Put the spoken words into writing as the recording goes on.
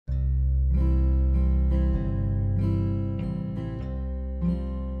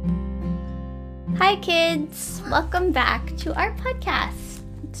Hi kids! Welcome back to our podcast.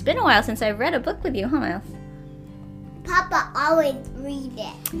 It's been a while since I've read a book with you, huh, Miles? Papa always reads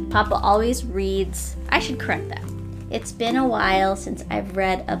it. Papa always reads. I should correct that. It's been a while since I've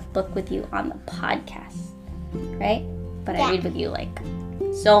read a book with you on the podcast, right? But Yeah. I read with you like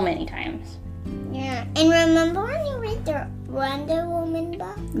so many times. Yeah. And remember when you read the Wonder Woman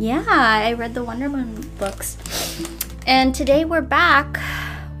book? Yeah, I read the Wonder Woman books. And today we're back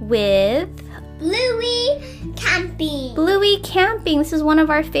with Bluey camping. Bluey camping. This is one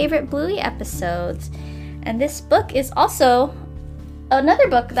of our favorite Bluey episodes. And this book is also another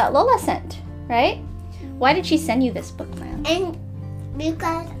book that Lola sent, right? Why did she send you this book, Miles? And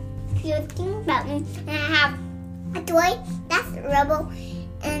because she was thinking about me, and I have a toy that's Rebel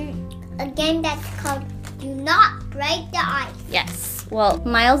and a game that's called Do Not Break the Ice. Yes. Well,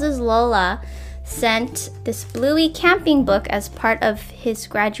 Miles's Lola sent this Bluey camping book as part of his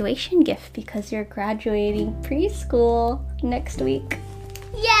graduation gift because you're graduating preschool next week.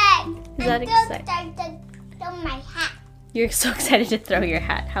 Yay! Is that I'm so exciting? excited to throw my hat. You're so excited to throw your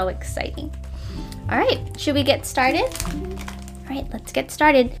hat. How exciting. All right, should we get started? All right, let's get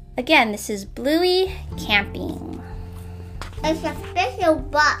started. Again, this is Bluey camping. It's a special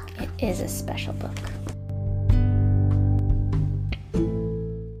book. It is a special book.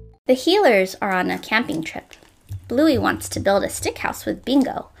 The Healers are on a camping trip. Bluey wants to build a stick house with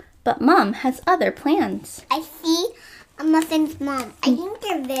Bingo, but Mom has other plans. I see a Muffin's mom. I think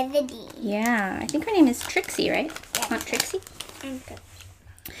they're visiting. Yeah, I think her name is Trixie, right? Yeah. Aunt Trixie? And good.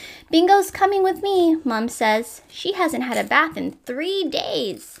 Bingo's coming with me, Mom says. She hasn't had a bath in 3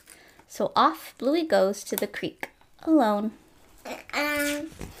 days. So off Bluey goes to the creek, alone. And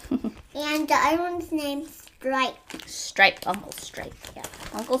the other one's name's Stripe. Stripe, Uncle Stripe, yeah.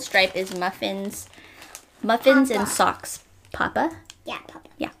 Uncle Stripe is Muffins and Papa. Socks. Papa? Yeah, Papa.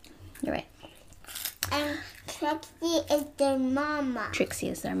 Yeah, you're right. And Trixie is their mama. Trixie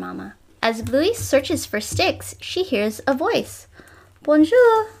is their mama. As Bluey searches for sticks, she hears a voice.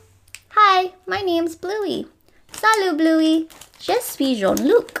 Bonjour. Hi, my name's Bluey. Salut, Bluey. Je suis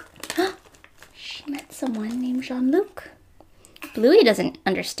Jean-Luc. She met someone named Jean-Luc. Bluey doesn't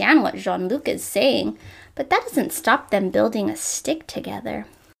understand what Jean-Luc is saying, but that doesn't stop them building a stick together.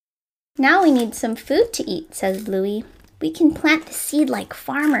 Now we need some food to eat, says Bluey. We can plant the seed like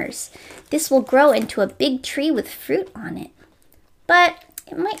farmers. This will grow into a big tree with fruit on it. But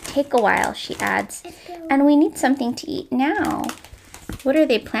it might take a while, she adds, and we need something to eat now. What are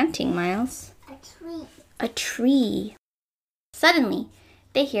they planting, Miles? A tree. A tree. Suddenly,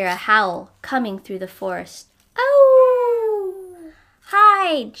 they hear a howl coming through the forest. Oh!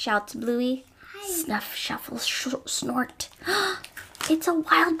 Hide, shouts Bluey. Snuff, shuffle, snort. It's a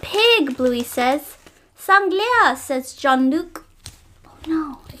wild pig, Bluey says. Sanglier, says Jean-Luc. Oh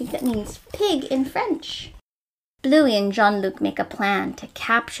no, I think that means pig in French. Bluey and Jean-Luc make a plan to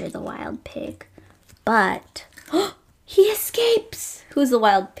capture the wild pig. But he escapes. Who's the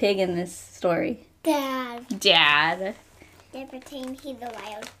wild pig in this story? Dad. Dad. They pretend he's a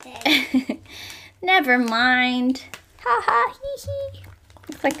wild pig. Never mind. Ha ha, hee hee.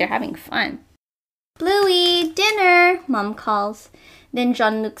 Looks like they're having fun. Bluey, dinner, Mom calls. Then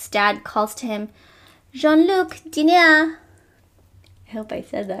Jean-Luc's dad calls to him, Jean-Luc, dîner. I hope I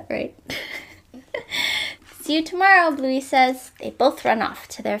said that right. See you tomorrow, Bluey says. They both run off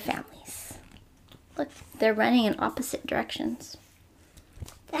to their families. Look, they're running in opposite directions.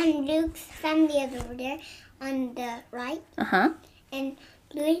 And Luke's family is over there on the right. Uh-huh. And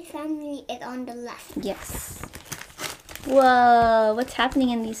Bluey's family is on the left. Yes. Whoa, what's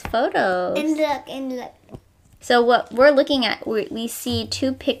happening in these photos? And look. So what we're looking at, we see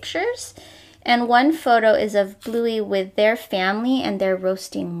 2 pictures, and one photo is of Bluey with their family, and they're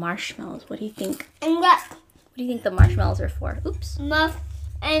roasting marshmallows. What do you think? And look. What do you think the marshmallows are for? Oops. Muff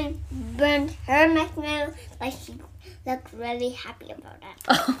and burned her marshmallow, but she looked really happy about that.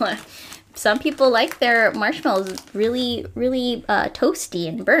 Oh, some people like their marshmallows really, really toasty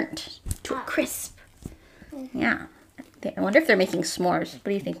and burnt to a crisp. Yeah. I wonder if they're making s'mores. What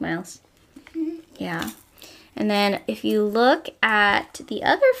do you think, Miles? Yeah. And then if you look at the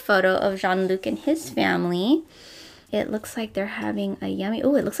other photo of Jean-Luc and his family, it looks like they're having a yummy...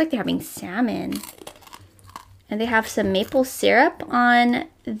 Oh, it looks like they're having salmon. And they have some maple syrup on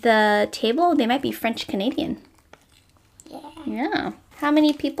the table. They might be French-Canadian. Yeah. How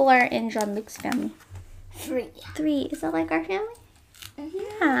many people are in Jean-Luc's family? 3. 3. Is that like our family?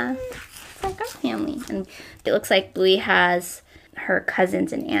 Yeah. It's like our family. And it looks like Bluey has her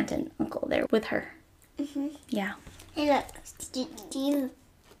cousins and aunt and uncle there with her. Yeah. And look,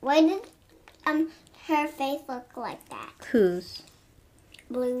 why did her face look like that? Whose?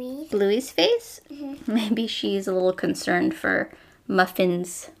 Bluey. Bluey's face? Mm-hmm. Maybe she's a little concerned for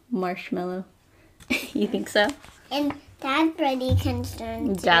Muffin's marshmallow. You think so? And Dad's pretty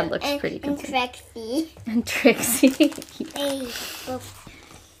concerned. Dad too. looks pretty concerned. And Trixie. And Trixie. Hey,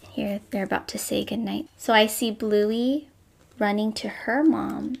 Here, they're about to say goodnight. So I see Bluey running to her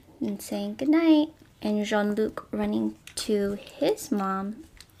mom and saying goodnight. And Jean-Luc running to his mom.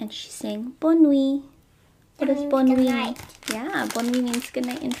 And she's saying bonne nuit. What does bonne nuit mean? Yeah, bonne nuit means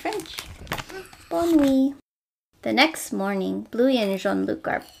goodnight in French. Bonne nuit. The next morning, Bluey and Jean-Luc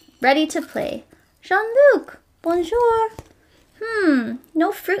are ready to play. Jean-Luc, bonjour.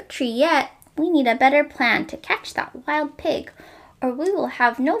 No fruit tree yet. We need a better plan to catch that wild pig, or we will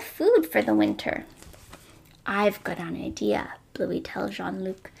have no food for the winter. I've got an idea, Bluey tells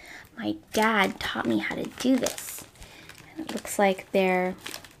Jean-Luc. My dad taught me how to do this. And it looks like they're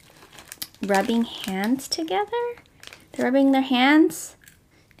rubbing hands together. They're rubbing their hands,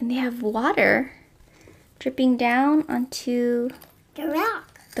 and they have water dripping down onto the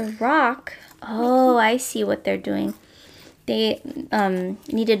rock. The rock. Oh, I see what they're doing. They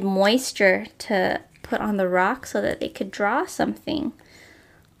needed moisture to put on the rock so that they could draw something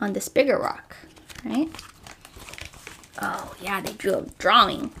on this bigger rock, right? Oh, yeah, they drew a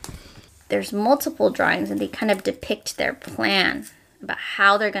drawing. There's multiple drawings, and they kind of depict their plan about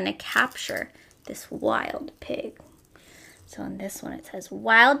how they're going to capture this wild pig. So in this one, it says,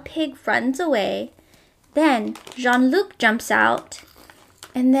 wild pig runs away. Then Jean-Luc jumps out.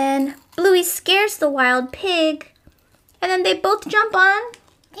 And then Bluey scares the wild pig. And then they both jump on.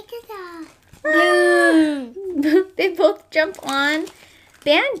 They both jump on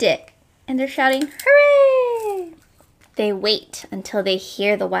Bandit. And they're shouting, hooray! They wait until they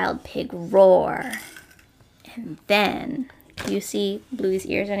hear the wild pig roar. And then, do you see Bluey's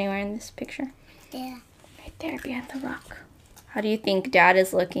ears anywhere in this picture? Yeah. Right there behind the rock. How do you think Dad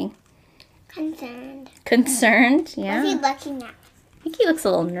is looking? Concerned. Concerned? Yeah. What's he looking at? I think he looks a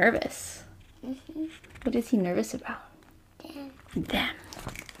little nervous. Mm-hmm. What is he nervous about? Them.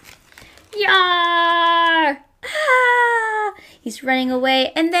 Yar! Ah! He's running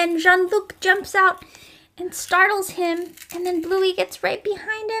away, and then Jean-Luc jumps out and startles him, and then Bluey gets right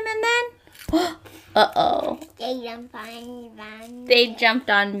behind him, and then... Uh-oh. They jumped on Van. They jumped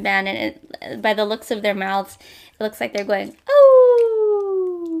on Van, and by the looks of their mouths, it looks like they're going,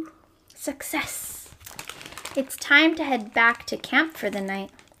 oh! Success! It's time to head back to camp for the night.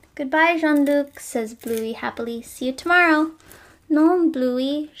 Goodbye, Jean-Luc, says Bluey happily. See you tomorrow. Non,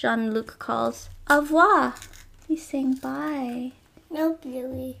 Bluey, Jean-Luc calls. Au revoir. He's saying bye. No,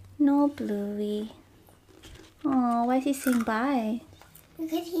 Bluey. No, Bluey. Oh, why is he saying bye?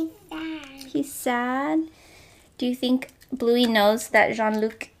 Because he's sad. He's sad? Do you think Bluey knows that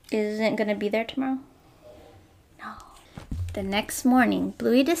Jean-Luc isn't going to be there tomorrow? No. The next morning,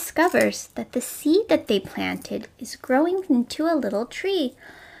 Bluey discovers that the seed that they planted is growing into a little tree.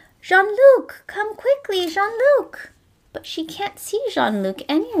 Jean-Luc, come quickly, Jean-Luc. But she can't see Jean-Luc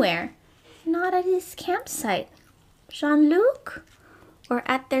anywhere. Not at his campsite. Jean-Luc? Or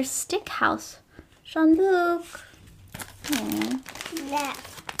at their stick house. Jean-Luc. Yeah.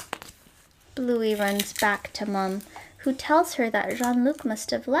 Bluey runs back to Mum, who tells her that Jean-Luc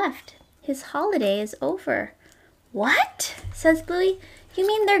must have left. His holiday is over. What? Says Bluey. You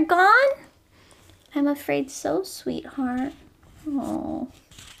mean they're gone? I'm afraid so, sweetheart. Oh.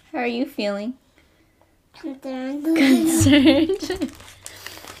 How are you feeling? Concerned.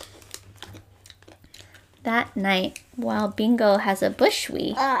 That night, while Bingo has a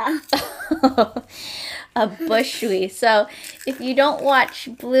bushwee. A bushwee. So if you don't watch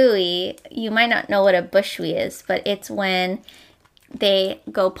Bluey, you might not know what a bushwee is, but it's when they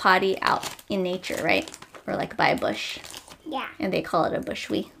go potty out in nature, right? Or like by a bush. Yeah. And they call it a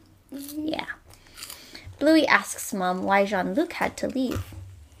bushwee. Mm-hmm. Yeah. Bluey asks Mom why Jean-Luc had to leave.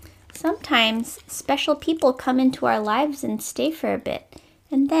 Sometimes special people come into our lives and stay for a bit,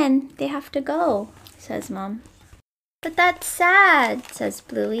 and then they have to go, says Mom. But that's sad, says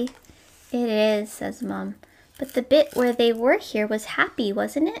Bluey. It is, says Mom. But the bit where they were here was happy,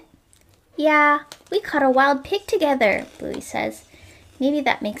 wasn't it? Yeah, we caught a wild pig together, Bluey says. Maybe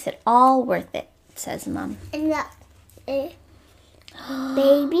that makes it all worth it, says Mom. And the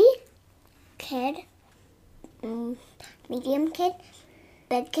baby, kid, medium kid,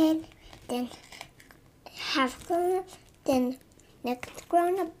 big kid, then half grown up, then next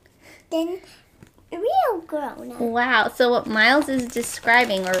grown up, then real grown up. Wow, so what Miles is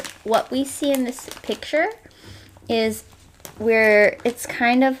describing, or what we see in this picture, is where it's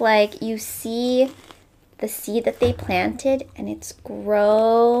kind of like you see the seed that they planted and it's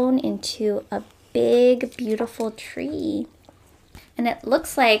grown into a big, beautiful tree. And it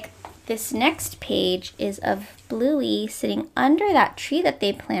looks like this next page is of Bluey sitting under that tree that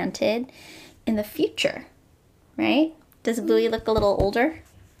they planted in the future, right? Does Bluey look a little older?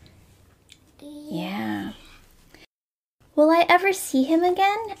 Yeah. Will I ever see him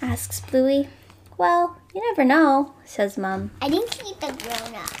again? Asks Bluey. Well, you never know, says Mom. I think she's a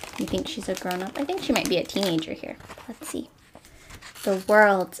grown-up. You think she's a grown-up? I think she might be a teenager here. Let's see. The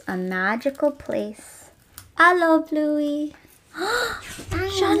world's a magical place. Hello, Bluey.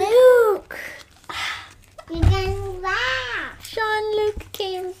 Jean-Luc! You're going back. Jean-Luc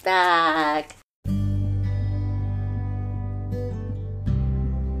came back.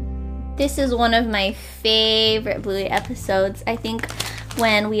 This is one of my favorite Bluey episodes. I think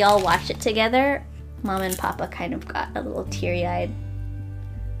when we all watched it together, Mom and Papa kind of got a little teary-eyed.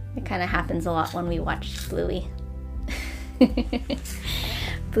 It kind of happens a lot when we watch Bluey.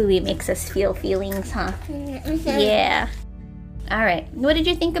 Bluey makes us feel feelings, huh? Yeah. All right. What did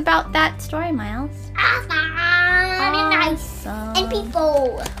you think about that story, Miles? Awesome and nice. And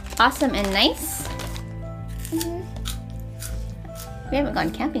people. Awesome and nice? We haven't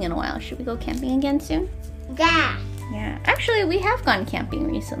gone camping in a while. Should we go camping again soon? Yeah. Yeah. Actually, we have gone camping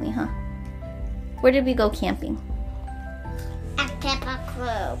recently, huh? Where did we go camping? At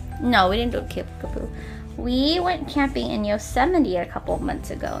Kipakoo. No, we didn't go Kipakoo. We went camping in Yosemite a couple of months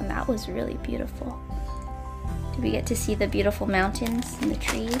ago, and that was really beautiful. Did we get to see the beautiful mountains and the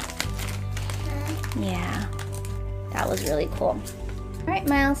trees? Yeah. That was really cool. All right,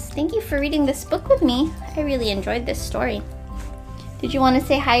 Miles. Thank you for reading this book with me. I really enjoyed this story. Did you want to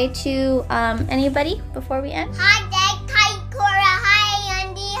say hi to anybody before we end? Hi, Dad. Hi, Cora. Hi,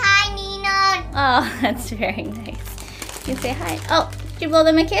 Andy. Hi, Nina. Oh, that's very nice. You say hi. Oh, did you blow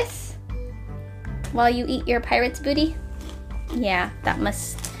them a kiss? While you eat your pirate's booty? Yeah,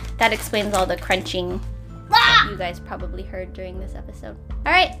 that explains all the crunching that you guys probably heard during this episode.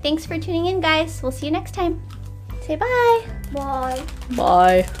 All right, thanks for tuning in, guys. We'll see you next time. Say bye. Bye.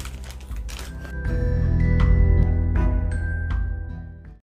 Bye.